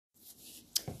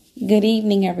Good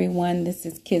evening, everyone. This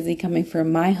is Kizzy coming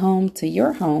from my home to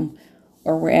your home,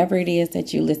 or wherever it is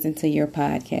that you listen to your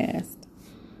podcast.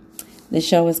 The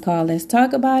show is called Let's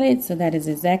Talk About It, so that is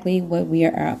exactly what we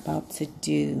are about to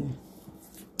do.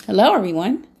 Hello,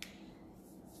 everyone.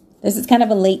 This is kind of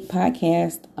a late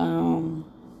podcast,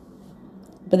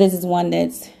 but this is one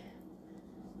it's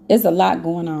a lot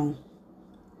going on,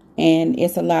 and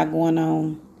it's a lot going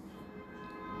on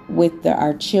with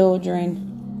our children.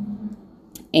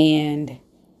 And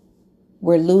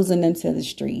we're losing them to the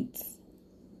streets.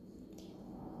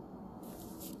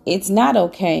 It's not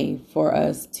okay for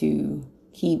us to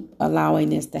keep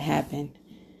allowing this to happen.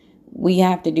 We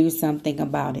have to do something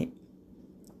about it.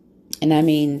 And I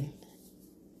mean,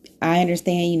 I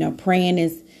understand, praying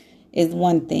is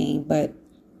one thing, but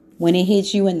when it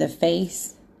hits you in the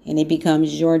face and it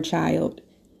becomes your child,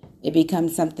 it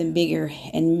becomes something bigger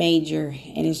and major,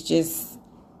 and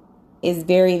it's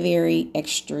very, very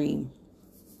extreme.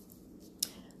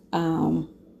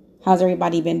 How's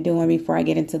everybody been doing before I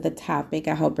get into the topic?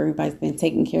 I hope everybody's been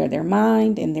taking care of their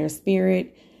mind and their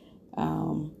spirit,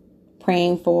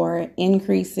 praying for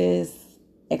increases,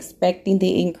 expecting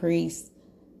the increase,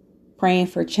 praying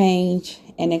for change,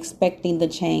 and expecting the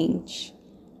change.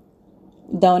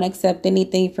 Don't accept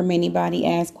anything from anybody.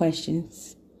 Ask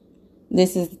questions.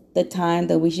 This is the time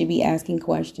that we should be asking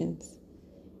questions.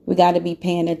 We got to be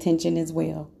paying attention as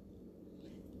well.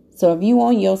 So if you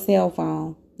on your cell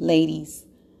phone, ladies,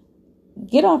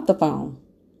 get off the phone,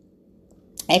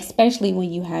 especially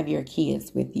when you have your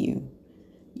kids with you.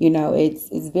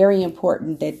 It's very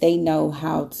important that they know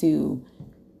how to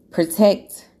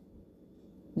protect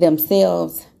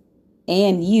themselves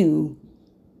and you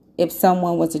if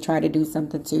someone was to try to do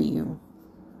something to you.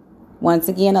 Once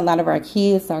again, a lot of our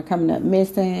kids are coming up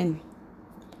missing.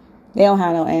 They don't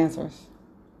have no answers.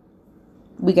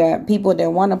 We got people that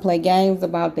want to play games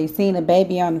about they seen a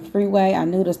baby on the freeway. I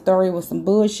knew the story was some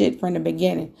bullshit from the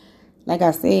beginning. Like I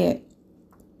said,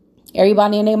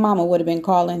 everybody and their mama would have been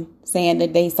calling saying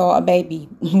that they saw a baby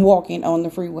walking on the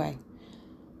freeway.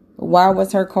 Why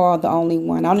was her call the only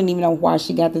one? I don't even know why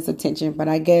she got this attention, but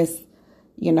I guess,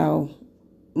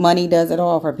 money does it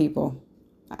all for people.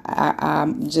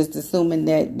 I'm just assuming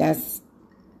that that's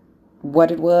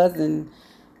what it was, and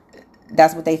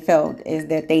that's what they felt, is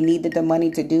that they needed the money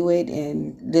to do it,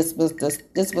 and this was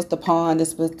the pawn,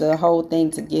 this was the whole thing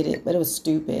to get it. But it was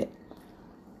stupid.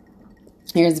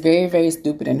 It was very, very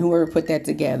stupid, and whoever put that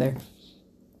together,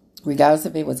 regardless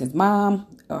if it was his mom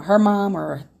or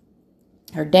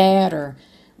her dad or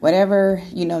whatever,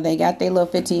 they got their little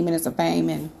 15 minutes of fame,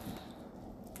 and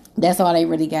that's all they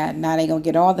really got. Now they gonna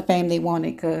get all the fame they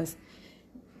wanted because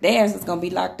their ass is gonna be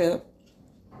locked up.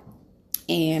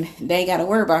 And they ain't got to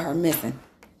worry about her missing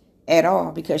at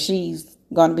all because she's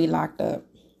going to be locked up.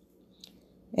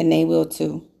 And they will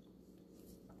too.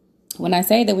 When I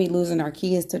say that we losing our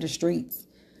kids to the streets,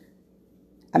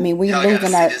 I mean, we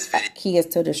losing our kids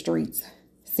to the streets.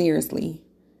 Seriously.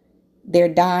 They're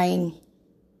dying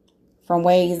from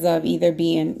ways of either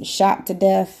being shot to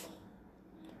death,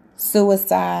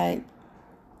 suicide,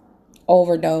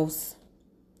 overdose.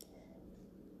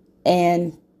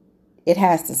 And it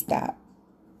has to stop.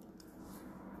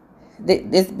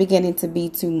 It's beginning to be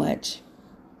too much.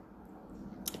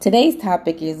 Today's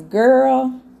topic is,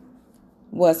 girl,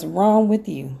 what's wrong with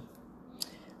you?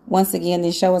 Once again,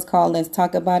 this show is called Let's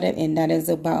Talk About It, and that is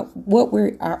about what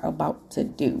we are about to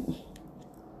do.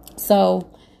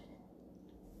 So,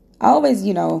 I always,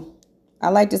 I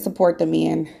like to support the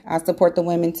men. I support the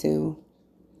women too.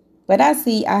 But I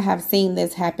have seen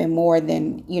this happen more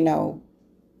than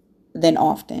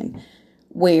often,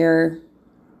 where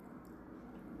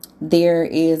there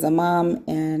is a mom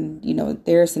and,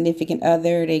 their significant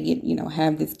other, they get,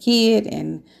 have this kid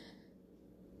and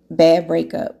bad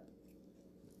breakup.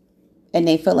 And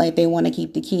they feel like they want to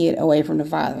keep the kid away from the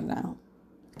father now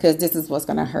because this is what's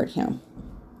going to hurt him.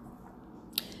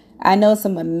 I know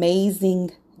some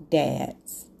amazing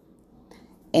dads,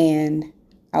 and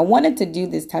I wanted to do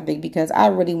this topic because I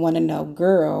really want to know,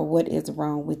 girl, what is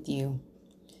wrong with you?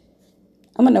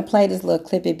 I'm going to play this little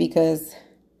clip because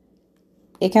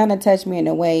it kind of touched me in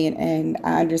a way, and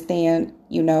I understand,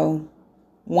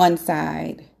 one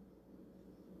side,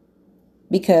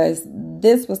 because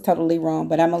this was totally wrong,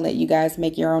 but I'm going to let you guys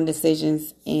make your own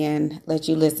decisions and let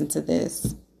you listen to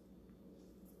this.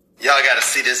 Y'all got to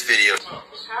see this video.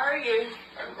 How are you?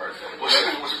 Happy birthday.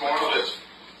 What's going on?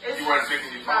 You weren't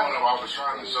picking your phone up. I was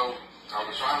trying to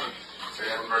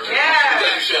Yeah.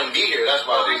 Because you shouldn't be here. That's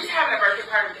why. Well, we're just having a birthday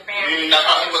party with the family. That's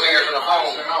why she wasn't answering the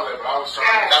phone.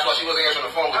 That's why she wasn't answering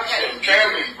the phone. Okay.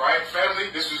 Family, right?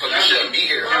 Family. This is because you shouldn't be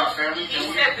here. Well, family.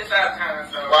 He set this up, kind of.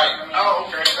 So. Right. Oh,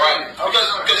 okay. Right.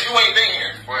 Because you ain't been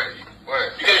here.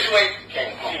 What? Because you ain't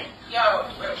came. Yo,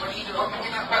 what are you doing?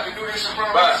 We're not about to do this in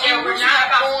front of us. Yeah, we're not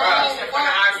about to do this in front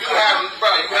of us. You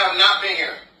have not been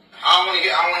here. I don't want to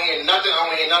hear nothing. I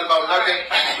don't want to hear nothing about nothing.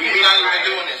 We're not even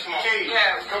doing this. Come on.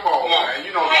 Yeah. Come on, man.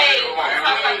 You know. Hey, we'll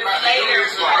talk about this later.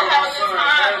 We're having this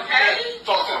time, okay?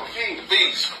 Talk to him.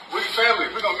 Please. We're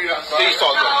family. We're going to meet outside. Please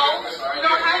talk to him. No, we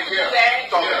don't have to do that.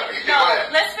 Talk to him. No,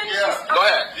 let's finish this. Go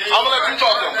ahead. I'm going to let you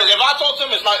talk to him. Because if I talk to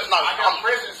him, it's not. I got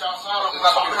presents outside. It's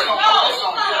not something.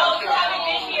 No, you haven't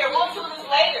been here. We'll do this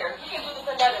later. We can do this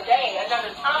another day,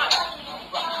 another time.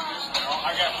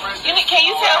 I got presents. Can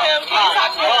you tell him? Can you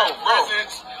talk to him? Bro.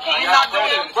 Can you talk to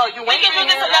him? Bro, you we can do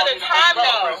this another time,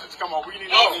 though. Come on, we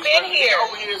need He's been here.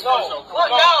 No.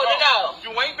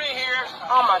 You ain't been here.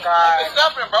 Oh, my God. It's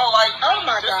nothing, bro. Like, oh,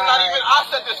 my this God. is not even. I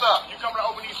set this up. You coming to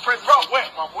open these presents? Bro, What,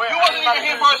 my boy? You wasn't even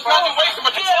here for his graduation,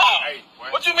 but you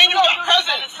are. What you mean you got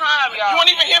presents? You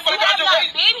weren't even here for the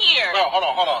graduation. You have not been here. Bro,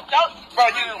 hold on.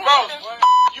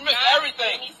 You missed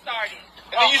everything. He started.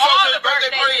 And then you showed to his birthday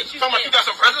party. Talking about you got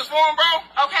some presents for him, bro?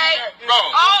 Okay. Bro,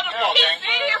 He's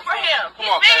been here for him.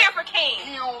 He's been here for King.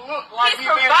 He don't look like He's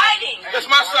providing. This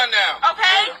is my son now.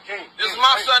 Okay. This is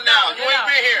my son now. You ain't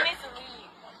been here.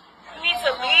 You need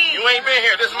to leave. You ain't been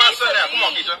here. This is my son now. Come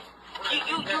on, Keisha.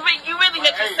 You really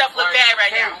making yourself look bad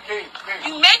right now.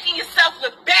 You making yourself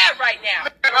look bad right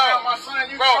now. Bro,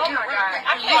 oh my God.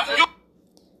 I can't.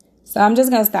 So I'm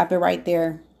just going to stop it right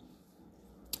there.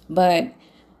 But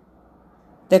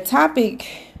the topic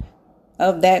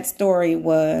of that story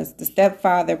was the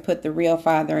stepfather put the real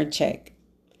father in check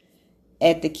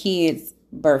at the kid's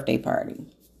birthday party.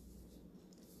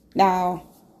 Now,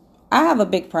 I have a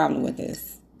big problem with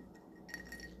this.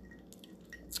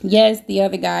 Yes, the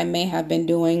other guy may have been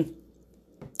doing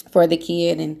for the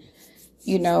kid, and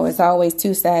it's always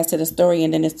two sides to the story,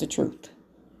 and then it's the truth.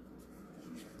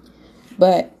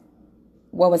 But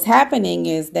what was happening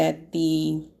is that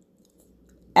the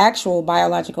actual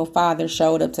biological father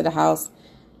showed up to the house.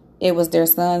 It was their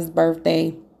son's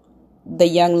birthday. The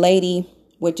young lady,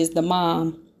 which is the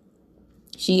mom,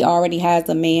 she already has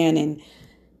a man, and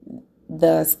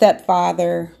the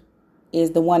stepfather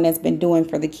is the one that's been doing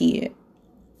for the kid.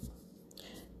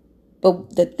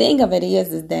 But the thing of it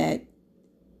is that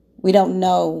we don't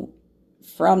know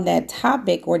from that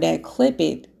topic or that clip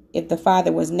if the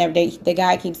father was never, the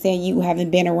guy keeps saying, you haven't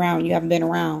been around.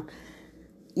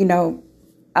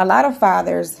 A lot of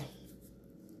fathers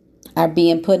are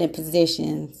being put in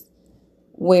positions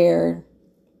where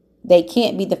they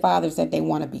can't be the fathers that they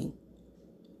want to be.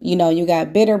 You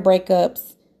got bitter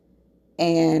breakups,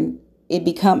 and it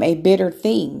become a bitter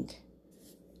thing.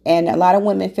 And a lot of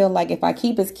women feel like if I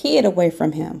keep his kid away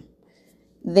from him,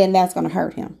 then that's going to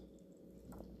hurt him.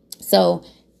 So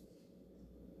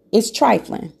it's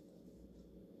trifling.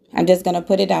 I'm just going to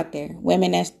put it out there.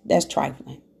 Women, that's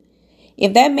trifling.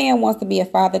 If that man wants to be a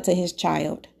father to his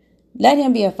child, let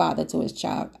him be a father to his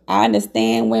child. I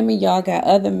understand women, y'all got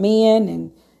other men,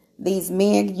 and these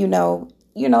men,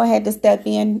 had to step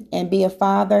in and be a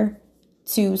father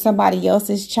to somebody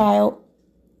else's child.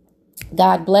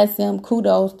 God bless him.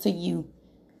 Kudos to you.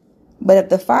 But if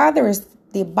the father is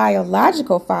the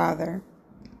biological father,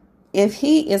 if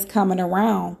he is coming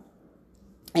around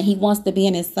and he wants to be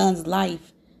in his son's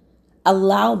life,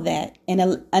 allow that.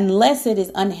 And unless it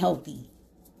is unhealthy.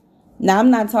 Now,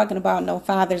 I'm not talking about no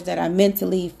fathers that are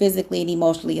mentally, physically, and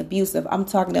emotionally abusive. I'm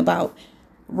talking about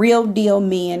real deal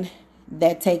men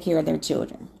that take care of their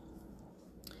children.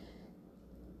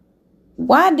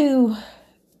 Why do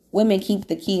women keep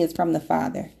the kids from the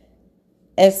father?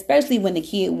 Especially when the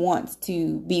kid wants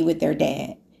to be with their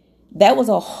dad. That was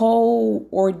a whole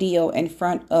ordeal in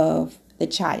front of the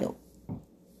child.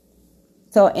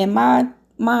 So in my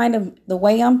mind, of the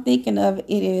way I'm thinking of it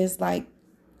is like,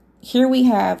 here we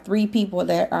have three people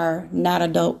that are not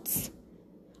adults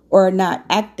or not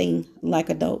acting like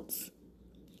adults.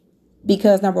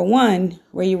 Because number one,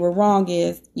 where you were wrong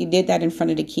is you did that in front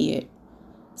of the kid.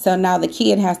 So now the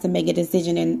kid has to make a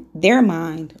decision in their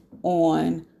mind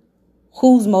on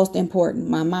who's most important,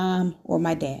 my mom or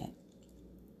my dad.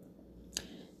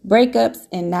 Breakups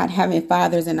and not having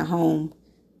fathers in the home,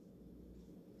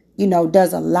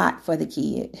 does a lot for the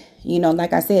kid.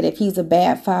 Like I said, if he's a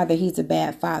bad father, he's a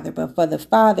bad father. But for the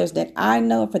fathers that I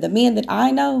know, for the men that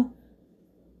I know,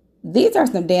 these are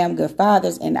some damn good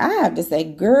fathers. And I have to say,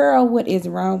 girl, what is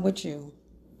wrong with you?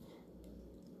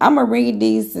 I'm going to read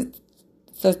these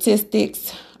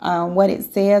statistics. what it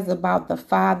says about the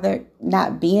father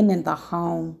not being in the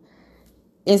home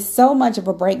is so much of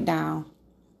a breakdown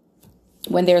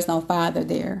when there's no father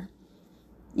there.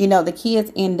 You know, the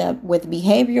kids end up with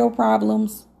behavioral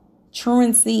problems,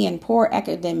 truancy and poor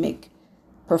academic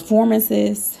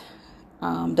performances,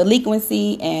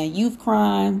 delinquency and youth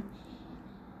crime.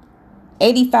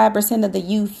 85% of the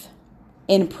youth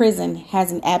in prison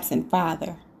has an absent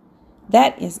father.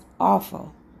 That is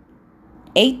awful.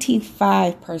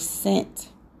 85%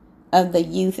 of the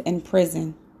youth in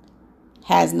prison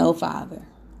has no father.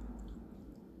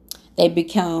 They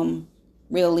become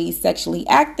really sexually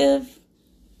active.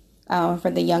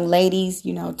 For the young ladies,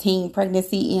 you know, teen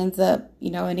pregnancy ends up, you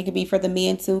know, and it could be for the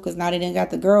men too, because now they done got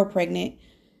the girl pregnant.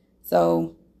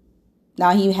 So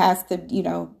now he has to, you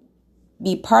know,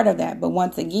 be part of that. But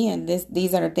once again,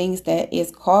 these are the things that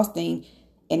is costing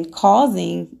and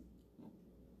causing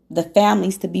the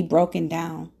families to be broken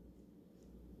down.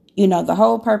 You know, the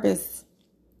whole purpose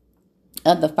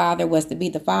of the father was to be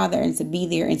the father and to be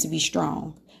there and to be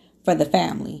strong for the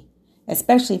family,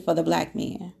 especially for the black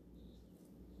man.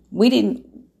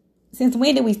 Since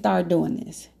when did we start doing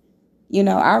this? You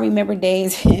know, I remember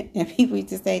days and people used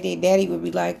to say their daddy would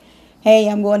be like, hey,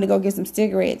 I'm going to go get some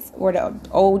cigarettes. Or the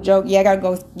old joke, yeah, I got to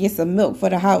go get some milk for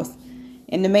the house.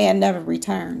 And the man never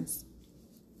returns.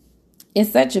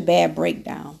 It's such a bad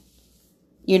breakdown.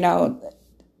 You know,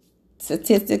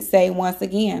 statistics say, once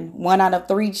again, 1 out of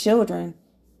 3 children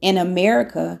in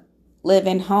America live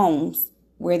in homes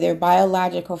where their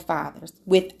biological fathers,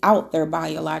 without their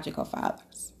biological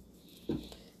fathers.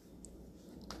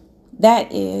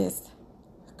 That is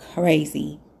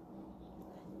crazy.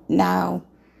 Now,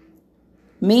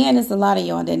 men, is a lot of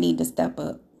y'all that need to step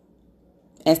up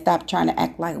and stop trying to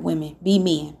act like women. Be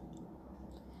men.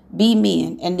 Be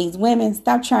men. And these women,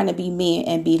 stop trying to be men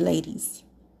and be ladies.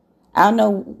 I don't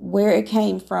know where it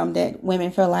came from that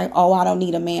women feel like, oh, I don't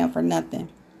need a man for nothing.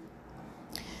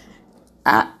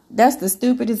 That's the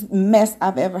stupidest mess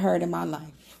I've ever heard in my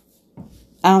life.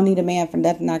 I don't need a man for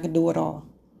nothing. I can do it all.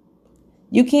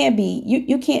 You can't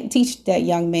teach that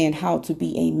young man how to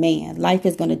be a man. Life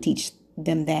is going to teach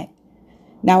them that.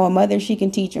 Now, a mother, she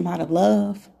can teach him how to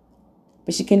love,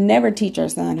 but she can never teach her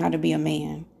son how to be a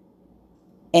man.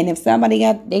 And if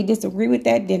they disagree with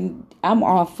that, then I'm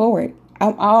all for it.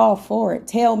 I'm all for it.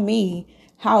 Tell me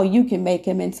how you can make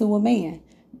him into a man.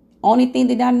 Only thing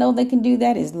that I know that can do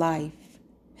that is life.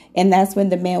 And that's when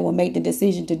the man will make the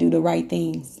decision to do the right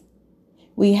things.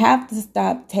 We have to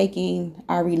stop taking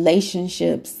our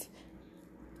relationships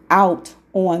out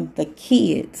on the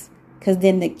kids, because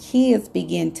then the kids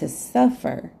begin to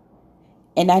suffer.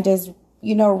 And I just,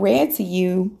 read to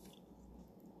you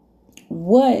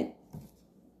what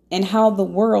and how the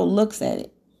world looks at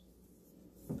it.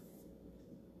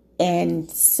 And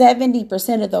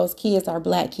 70% of those kids are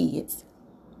black kids.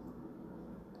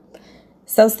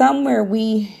 So somewhere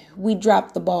we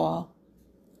dropped the ball.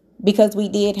 Because we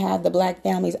did have the black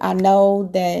families. I know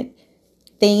that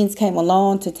things came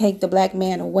along to take the black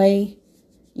man away.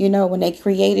 When they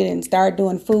created and started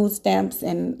doing food stamps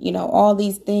and, all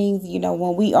these things,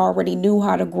 when we already knew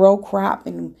how to grow crop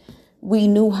and we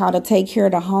knew how to take care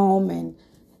of the home and,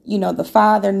 the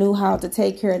father knew how to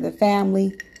take care of the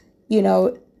family,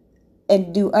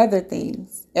 and do other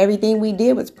things. Everything we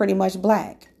did was pretty much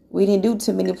black. We didn't do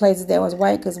too many places that was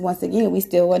white because, once again, we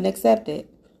still wasn't accepted.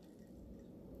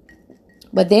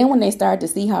 But then when they started to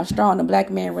see how strong the black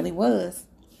man really was,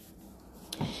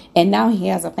 and now he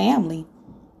has a family,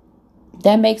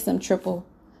 that makes him triple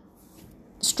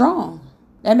strong.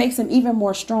 That makes him even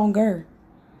more stronger.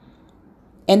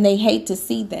 And they hate to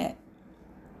see that.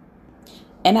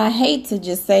 And I hate to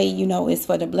just say, it's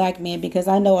for the black man, because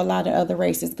I know a lot of other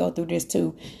races go through this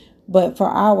too. But for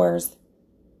our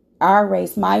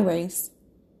race, my race,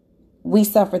 we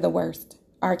suffer the worst.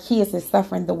 Our kids is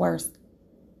suffering the worst.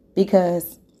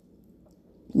 Because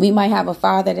we might have a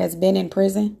father that's been in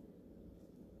prison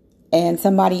and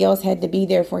somebody else had to be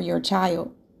there for your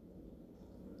child.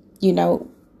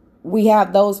 We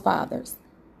have those fathers,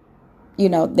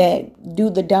 that do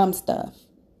the dumb stuff.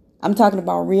 I'm talking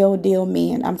about real deal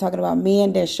men. I'm talking about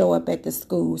men that show up at the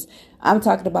schools. I'm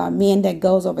talking about men that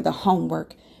goes over the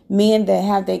homework. Men that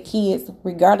have their kids,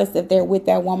 regardless if they're with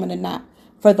that woman or not,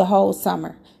 for the whole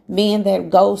summer. Men that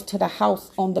goes to the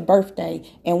house on the birthday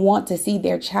and want to see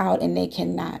their child and they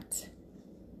cannot.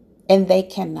 And they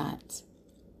cannot.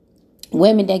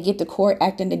 Women that get to court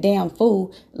acting the damn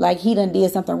fool like he done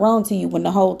did something wrong to you, when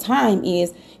the whole time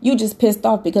is you just pissed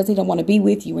off because he don't want to be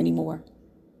with you anymore.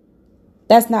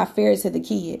 That's not fair to the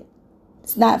kid.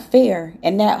 It's not fair.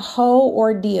 And that whole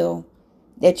ordeal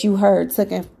that you heard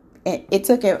took it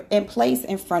took it in place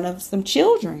in front of some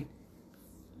children.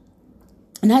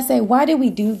 And I say, why did we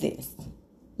do this?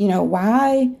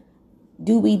 Why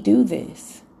do we do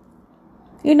this?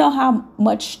 You know how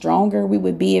much stronger we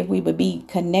would be if we would be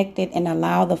connected and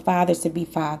allow the fathers to be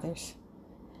fathers.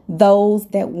 Those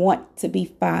that want to be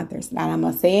fathers. Now, I'm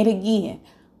going to say it again.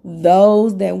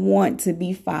 Those that want to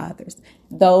be fathers.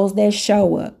 Those that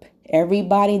show up.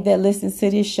 Everybody that listens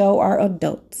to this show are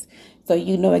adults. So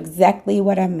you know exactly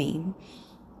what I mean.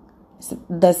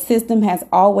 The system has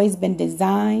always been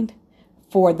designed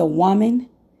for the woman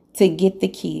to get the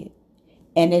kid.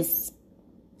 And it's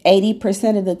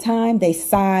 80% of the time they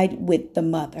side with the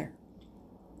mother.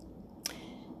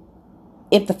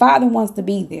 If the father wants to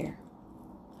be there,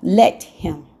 let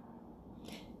him.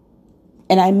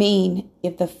 And I mean,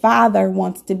 if the father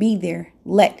wants to be there,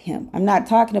 let him. I'm not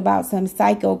talking about some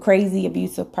psycho, crazy,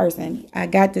 abusive person. I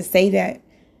got to say that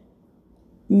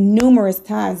numerous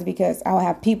times because I'll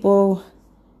have people,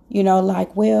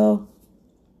 like, well,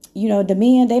 the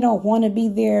men, they don't want to be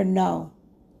there. No,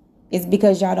 it's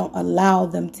because y'all don't allow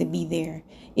them to be there.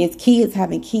 It's kids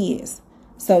having kids.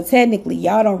 So technically,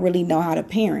 y'all don't really know how to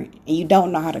parent and you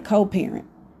don't know how to co-parent.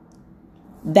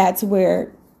 That's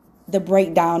where the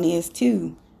breakdown is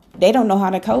too. They don't know how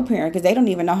to co-parent because they don't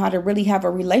even know how to really have a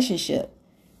relationship.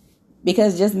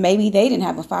 Because just maybe they didn't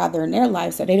have a father in their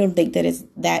life, so they don't think that it's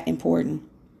that important.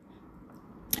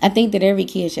 I think that every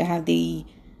kid should have the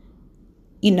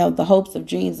hopes of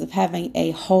dreams of having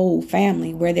a whole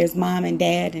family where there's mom and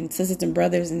dad and sisters and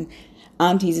brothers and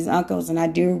aunties and uncles. And I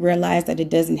do realize that it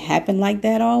doesn't happen like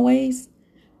that always.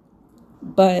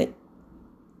 But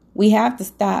we have to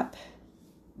stop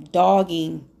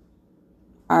dogging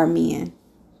our men,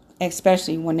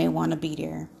 especially when they want to be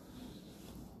there.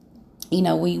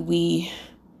 We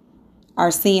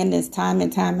are seeing this time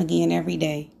and time again every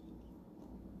day.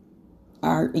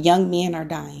 Our young men are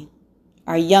dying.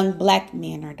 Our young black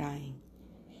men are dying.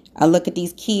 I look at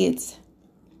these kids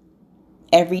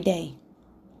every day.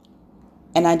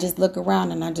 And I just look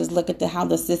around and I just look at how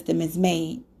the system is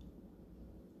made.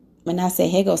 And I say,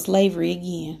 here goes slavery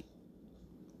again.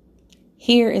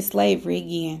 Here is slavery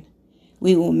again.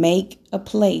 We will make a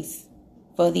place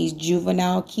for these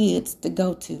juvenile kids to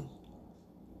go to.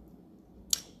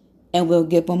 And we'll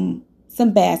give them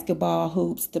some basketball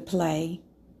hoops to play.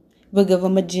 We'll give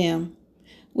them a gym.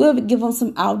 We'll give them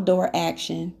some outdoor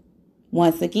action.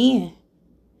 Once again,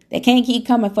 they can't keep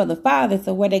coming for the father,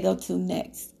 so where they go to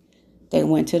next? They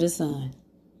went to the son.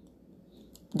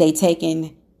 They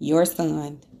taking your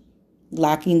son,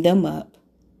 locking them up,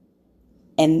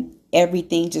 and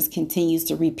everything just continues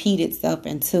to repeat itself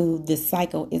until the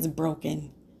cycle is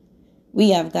broken. We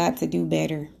have got to do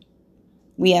better.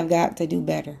 We have got to do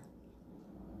better.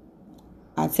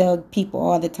 I tell people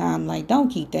all the time, like, don't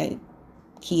keep that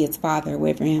kid's father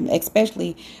away from him,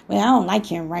 especially when I don't like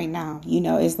him right now.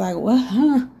 It's like,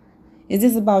 well, is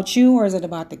this about you or is it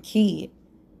about the kid?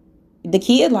 The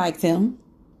kid likes him.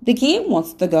 The kid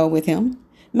wants to go with him.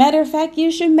 Matter of fact,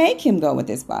 you should make him go with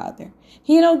his father.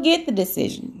 He don't get the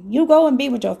decision. You go and be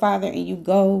with your father and you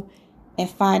go and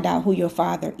find out who your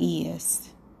father is.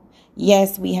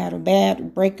 Yes, we had a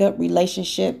bad breakup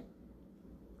relationship.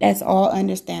 That's all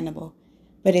understandable.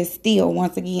 But it still,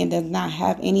 once again, does not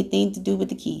have anything to do with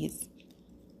the kids.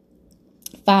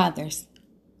 Fathers,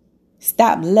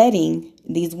 stop letting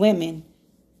these women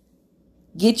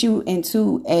get you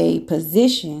into a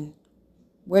position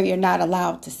where you're not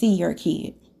allowed to see your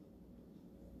kid.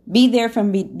 Be there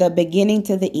from the beginning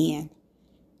to the end.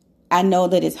 I know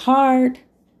that it's hard.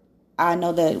 I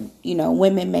know that,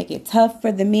 women make it tough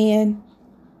for the men.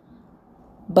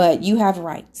 But you have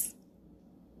rights.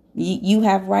 You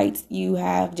have rights. You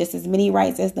have just as many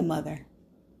rights as the mother.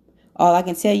 All I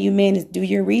can tell you, men, is do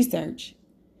your research.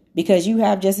 Because you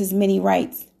have just as many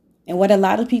rights. And what a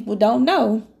lot of people don't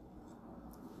know,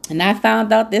 and I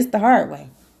found out this the hard way.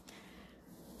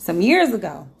 Some years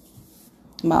ago,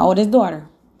 my oldest daughter,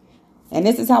 and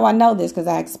this is how I know this because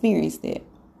I experienced it.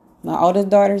 My oldest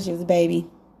daughter, she was a baby.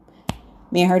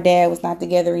 Me and her dad was not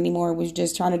together anymore. We was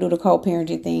just trying to do the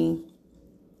co-parenting thing.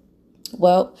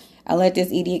 Well, I let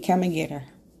this idiot come and get her.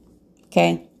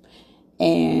 Okay?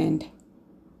 And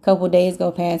a couple of days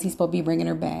go past. He's supposed to be bringing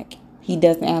her back. He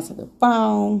doesn't answer the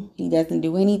phone. He doesn't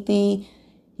do anything.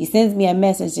 He sends me a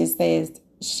message that says,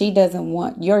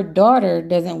 your daughter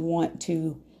doesn't want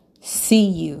to see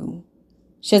you.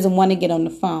 She doesn't want to get on the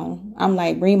phone. I'm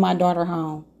like, bring my daughter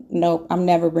home. Nope, I'm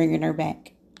never bringing her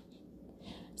back.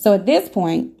 So at this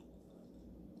point,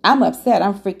 I'm upset.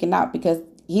 I'm freaking out because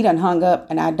he done hung up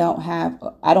and I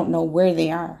don't know where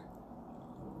they are.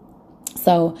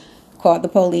 So called the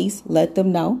police, let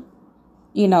them know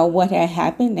what had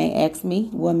happened. They asked me,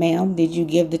 well, ma'am, did you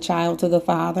give the child to the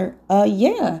father?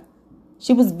 Yeah.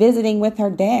 She was visiting with her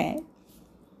dad.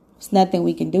 There's nothing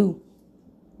we can do.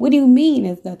 What do you mean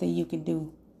there's nothing you can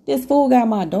do? This fool got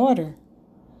my daughter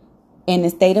in the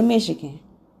state of Michigan.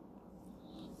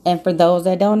 And for those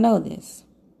that don't know this,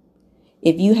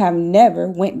 if you have never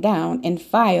went down and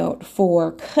filed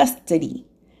for custody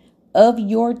of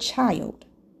your child,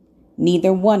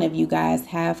 neither one of you guys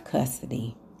have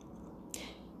custody.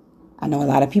 I know a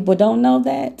lot of people don't know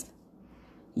that.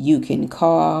 You can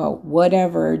call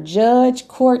whatever judge,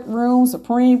 courtroom,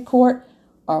 Supreme Court,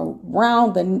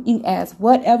 around you ask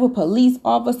whatever police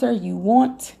officer you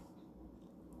want.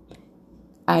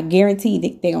 I guarantee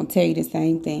that they're going to tell you the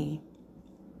same thing.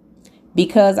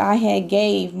 Because I had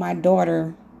gave my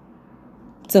daughter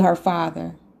to her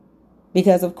father.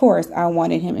 Because, of course, I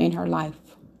wanted him in her life.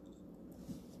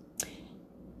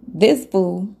 This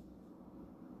fool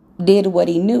did what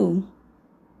he knew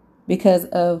because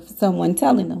of someone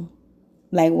telling him.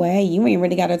 Like, well, hey, you ain't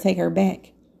really got to take her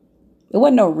back. There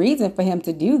wasn't no reason for him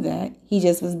to do that. He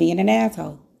just was being an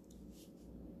asshole.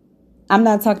 I'm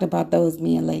not talking about those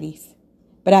men, ladies.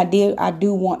 But I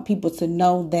do want people to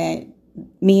know that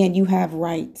men, you have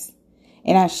rights.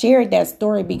 And I shared that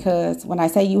story because when I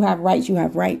say you have rights, you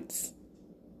have rights.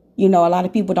 A lot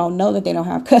of people don't know that they don't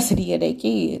have custody of their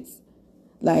kids.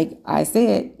 Like I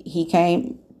said, he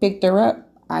came, picked her up.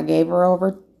 I gave her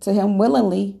over to him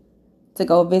willingly to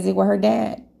go visit with her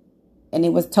dad. And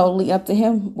it was totally up to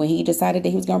him when he decided that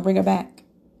he was going to bring her back.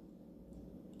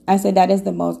 I said, that is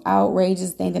the most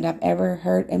outrageous thing that I've ever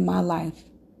heard in my life.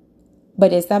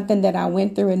 But it's something that I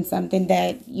went through and something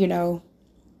that,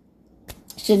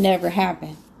 should never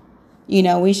happen.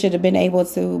 We should have been able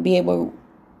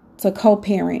to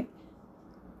co-parent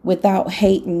without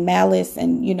hate and malice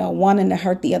and, wanting to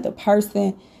hurt the other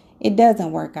person. It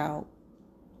doesn't work out.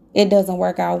 It doesn't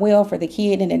work out well for the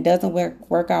kid, and it doesn't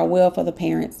work out well for the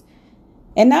parents.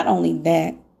 And not only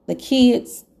that, the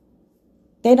kids,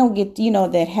 they don't get,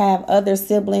 that have other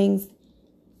siblings.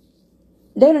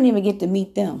 They don't even get to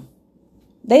meet them.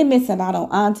 They missing out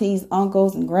on aunties,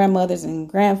 uncles, and grandmothers and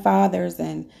grandfathers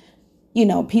and,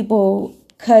 people,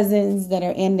 cousins that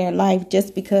are in their life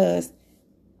just because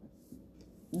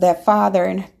that father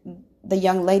and the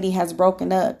young lady has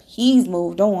broken up. He's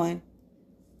moved on,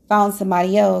 found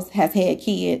somebody else, has had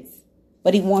kids,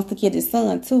 but he wants to get his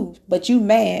son too. But you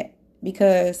mad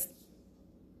because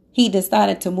he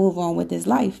decided to move on with his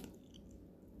life.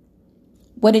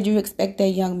 What did you expect that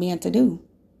young man to do?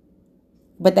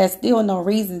 But that's still no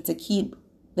reason to keep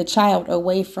the child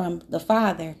away from the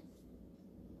father.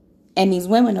 And these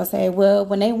women will say, well,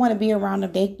 when they want to be around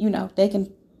them, they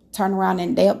can turn around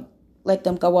and they'll let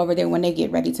them go over there when they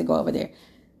get ready to go over there.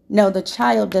 No, the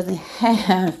child doesn't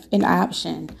have an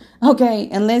option. Okay,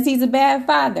 unless he's a bad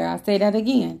father. I'll say that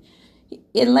again.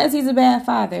 Unless he's a bad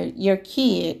father, your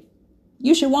kid,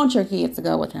 you should want your kid to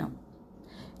go with him.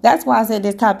 That's why I said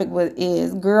this topic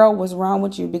is, girl, what's wrong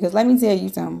with you? Because let me tell you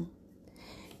something.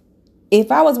 If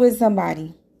I was with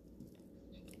somebody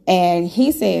and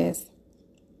he says,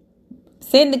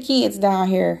 send the kids down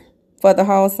here for the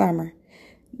whole summer,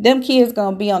 them kids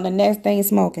going to be on the next thing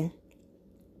smoking.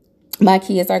 My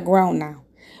kids are grown now.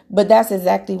 But that's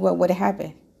exactly what would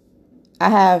happen. I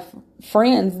have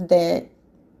friends that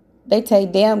they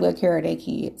take damn good care of their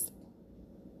kids.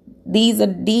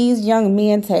 These young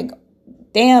men take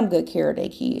damn good care of their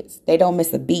kids. They don't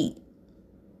miss a beat.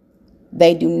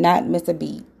 They do not miss a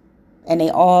beat. And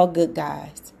they all good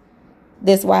guys.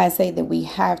 That's why I say that we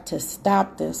have to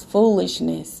stop this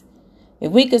foolishness.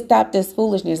 If we could stop this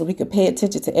foolishness, we could pay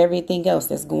attention to everything else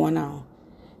that's going on.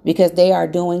 Because they are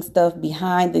doing stuff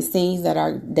behind the scenes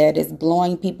that is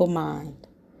blowing people's mind.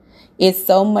 It's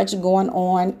so much going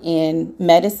on in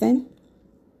medicine.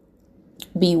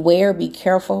 Beware, be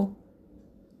careful,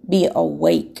 be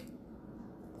awake.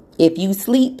 If you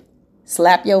sleep,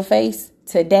 slap your face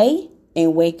today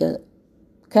and wake up.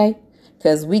 Okay?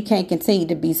 Because we can't continue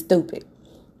to be stupid.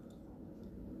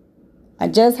 I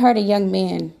just heard a young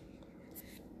man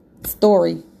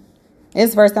story.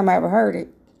 It's the first time I ever heard it.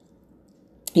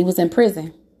 He was in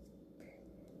prison.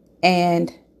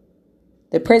 And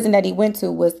the prison that he went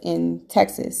to was in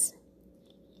Texas.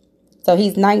 So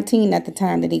he's 19 at the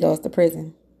time that he goes to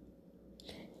prison.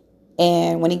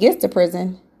 And when he gets to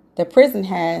prison, the prison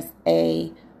has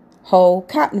a whole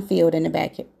cotton field in the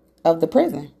back of the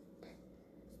prison.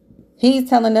 He's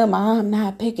telling them, I'm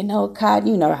not picking no cotton.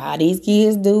 You know how these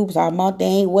kids do. Talking about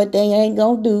what they ain't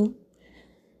gonna do.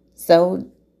 So,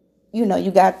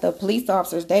 you got the police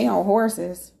officers, they on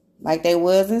horses like they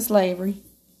was in slavery.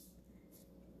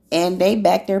 And they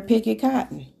back there picking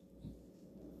cotton.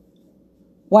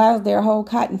 Why is there a whole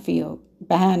cotton field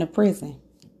behind a prison?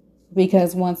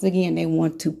 Because once again, they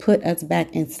want to put us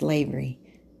back in slavery.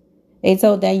 They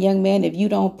told that young man, if you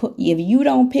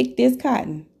don't pick this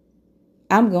cotton,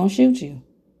 I'm going to shoot you.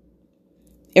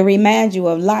 It reminds you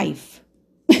of life.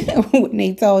 When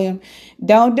they told him,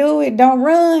 don't do it, don't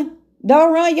run.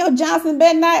 Don't run, your Johnson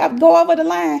better not go over the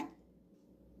line.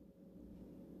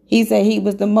 He said he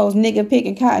was the most nigga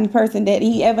picking cotton person that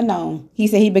he ever known. He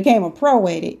said he became a pro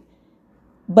at it.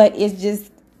 But it's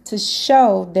just to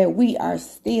show that we are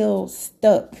still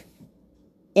stuck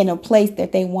in a place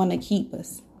that they want to keep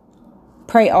us.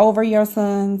 Pray over your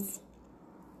sons.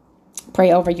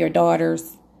 Pray over your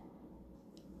daughters.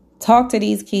 Talk to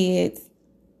these kids.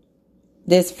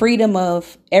 This freedom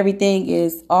of everything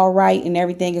is all right and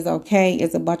everything is okay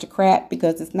is a bunch of crap,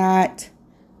 because it's not.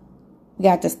 We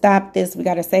got to stop this. We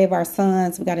got to save our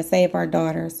sons. We got to save our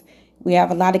daughters. We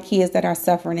have a lot of kids that are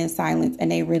suffering in silence,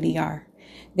 and they really are.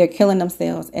 They're killing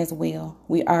themselves as well.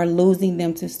 We are losing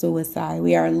them to suicide.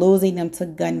 We are losing them to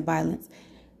gun violence.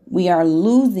 We are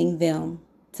losing them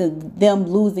to them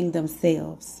losing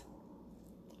themselves.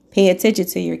 Pay attention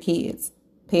to your kids.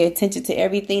 Pay attention to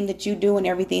everything that you do and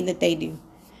everything that they do.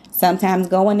 Sometimes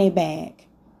go in their bag.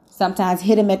 Sometimes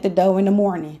hit them at the door in the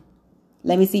morning.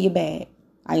 Let me see your bag.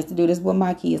 I used to do this with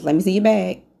my kids. Let me see your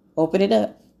bag. Open it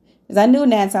up. Because I knew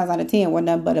 9 times out of 10 wasn't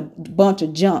nothing but a bunch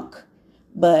of junk.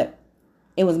 But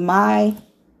it was my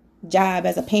job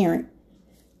as a parent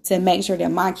to make sure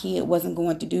that my kid wasn't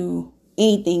going to do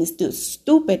anything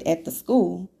stupid at the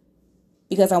school,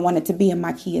 because I wanted to be in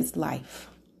my kid's life.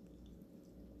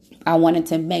 I wanted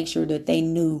to make sure that they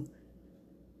knew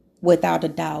without a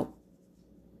doubt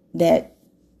that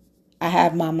I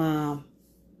have my mom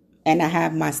and I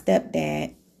have my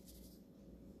stepdad.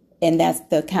 And that's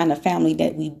the kind of family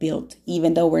that we built,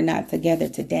 even though we're not together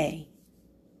today.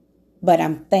 But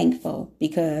I'm thankful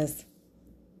because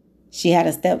she had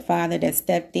a stepfather that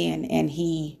stepped in and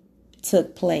he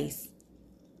took place.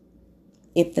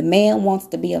 If the man wants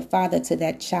to be a father to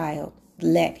that child,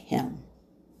 let him.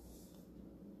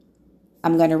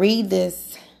 I'm going to read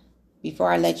this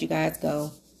before I let you guys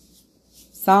go.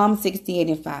 Psalm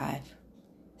 68:5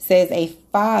 says, a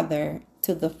father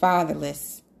to the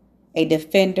fatherless, a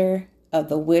defender of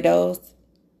the widows,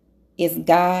 is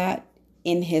God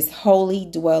in his holy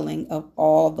dwelling of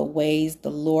all the ways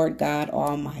the Lord God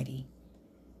Almighty.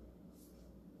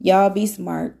 Y'all be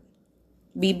smart,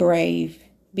 be brave,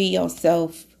 be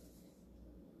yourself.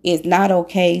 It's not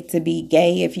okay to be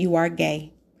gay if you are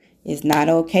gay. It's not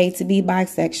okay to be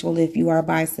bisexual if you are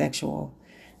bisexual.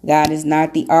 God is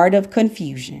not the art of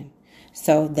confusion.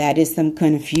 So that is some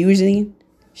confusing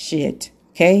shit,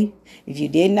 okay? If you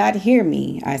did not hear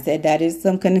me, I said that is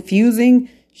some confusing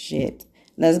shit.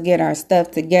 Let's get our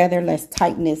stuff together. Let's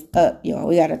tighten this up, y'all.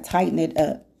 We got to tighten it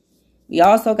up. We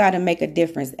also got to make a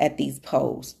difference at these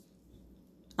polls.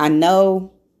 I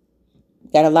know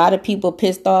that a lot of people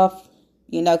pissed off,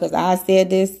 because I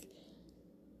said this,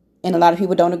 and a lot of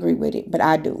people don't agree with it, but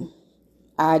I do.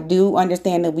 I do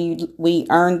understand that we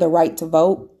earned the right to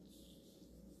vote,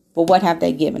 but what have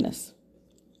they given us?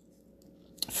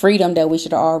 Freedom that we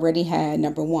should have already had,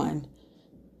 number one.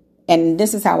 And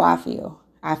this is how I feel.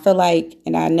 I feel like,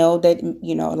 and I know that,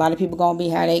 a lot of people going to be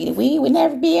how we would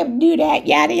never be able to do that,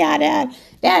 yada, yada,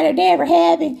 that'll never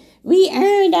happen. We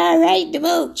earned our right to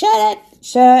vote.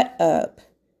 Shut up.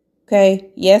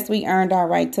 Okay? Yes, we earned our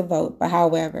right to vote. But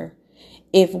however,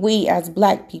 if we as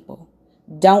black people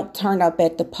don't turn up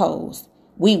at the polls,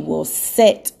 we will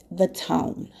set the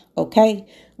tone. Okay?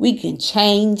 We can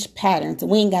change patterns.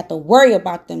 We ain't got to worry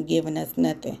about them giving us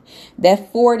nothing.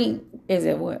 That 40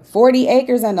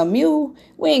 acres and a mule?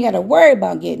 We ain't got to worry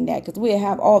about getting that, because we'll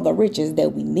have all the riches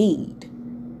that we need.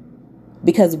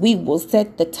 Because we will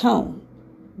set the tone.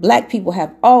 Black people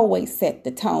have always set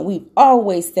the tone. We've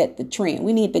always set the trend.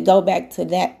 We need to go back to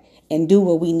that and do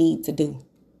what we need to do.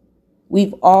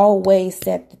 We've always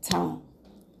set the tone.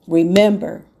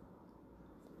 Remember,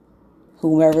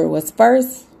 whoever was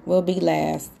first will be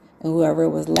last, and whoever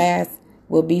was last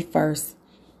will be first.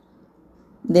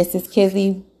 This is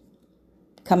Kizzy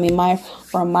coming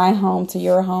from my home to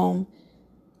your home.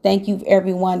 Thank you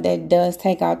everyone that does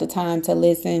take out the time to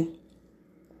listen.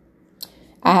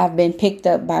 I have been picked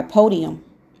up by Podium,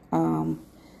 and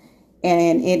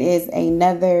it is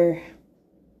another,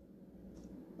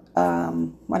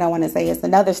 it's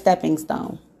another stepping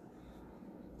stone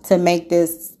to make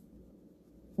this,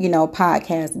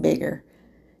 podcast bigger.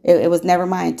 It was never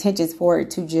my intentions for it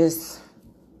to just,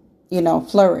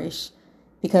 flourish,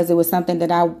 because it was something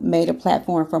that I made a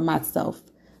platform for myself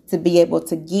to be able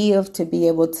to give, to be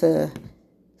able to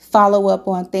follow up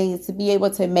on things, to be able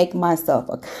to make myself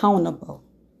accountable,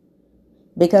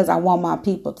 because I want my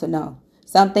people to know.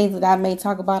 Some things that I may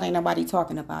talk about, ain't nobody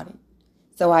talking about it.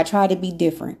 So I try to be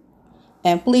different.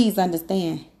 And please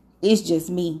understand, it's just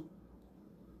me.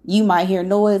 You might hear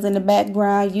noise in the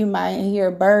background. You might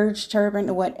hear birds chirping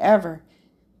or whatever.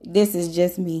 This is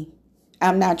just me.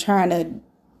 I'm not trying to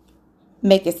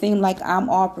make it seem like I'm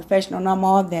all professional and I'm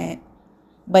all that.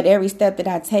 But every step that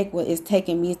I take is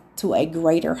taking me to a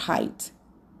greater height.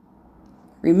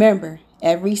 Remember,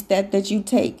 every step that you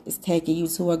take is taking you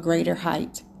to a greater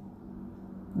height.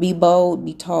 Be bold,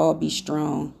 be tall, be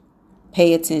strong.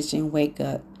 Pay attention, wake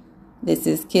up. This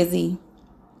is Kizzy.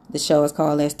 The show is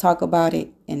called Let's Talk About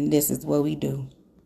It, and this is what we do.